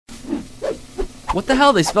What the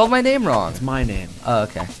hell? They spelled my name wrong. It's my name. Oh,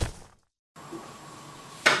 okay.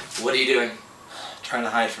 What are you doing? Trying to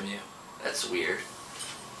hide from you. That's weird.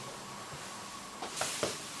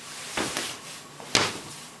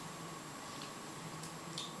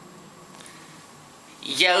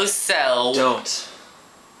 Yo, so. Don't.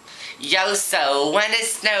 Yo, so when it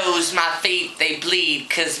snows, my feet they bleed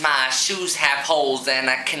 'cause my shoes have holes and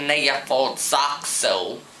I can afford socks,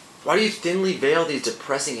 so. Why do you thinly veil these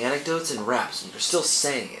depressing anecdotes in raps when you're still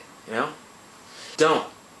saying it, you know? Don't.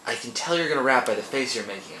 I can tell you're gonna rap by the face you're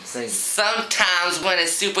making. I'm saying. Sometimes when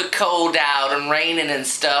it's super cold out and raining and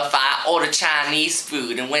stuff, I order Chinese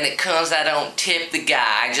food, and when it comes I don't tip the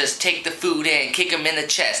guy. I just take the food in, kick him in the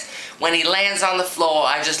chest. When he lands on the floor,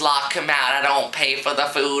 I just lock him out. I don't pay for the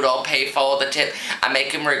food or pay for the tip. I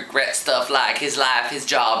make him regret stuff like his life, his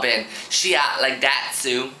job, and shit like that,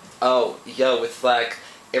 Sue. Oh, yo, it's like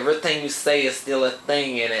everything you say is still a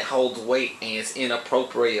thing and it holds weight and it's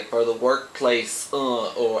inappropriate for the workplace,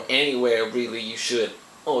 or anywhere really you should.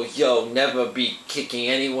 Oh, yo, never be kicking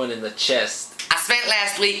anyone in the chest. I spent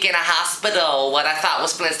last week in a hospital. What I thought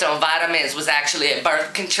was Flintstone vitamins was actually a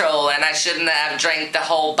birth control, and I shouldn't have drank the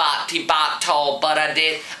whole bottle, but I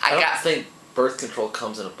did. I don't think birth control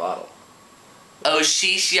comes in a bottle. Oh,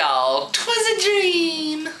 sheesh, y'all. 'Twas a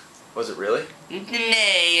dream. Was it really?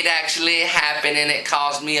 Nay, it actually happened, and it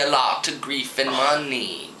caused me a lot of grief and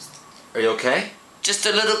money. Are you okay? Just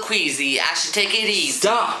a little queasy. I should take it easy.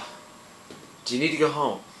 Stop! Do you need to go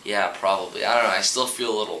home? Yeah, probably. I don't know. I still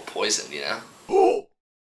feel a little poisoned, you know?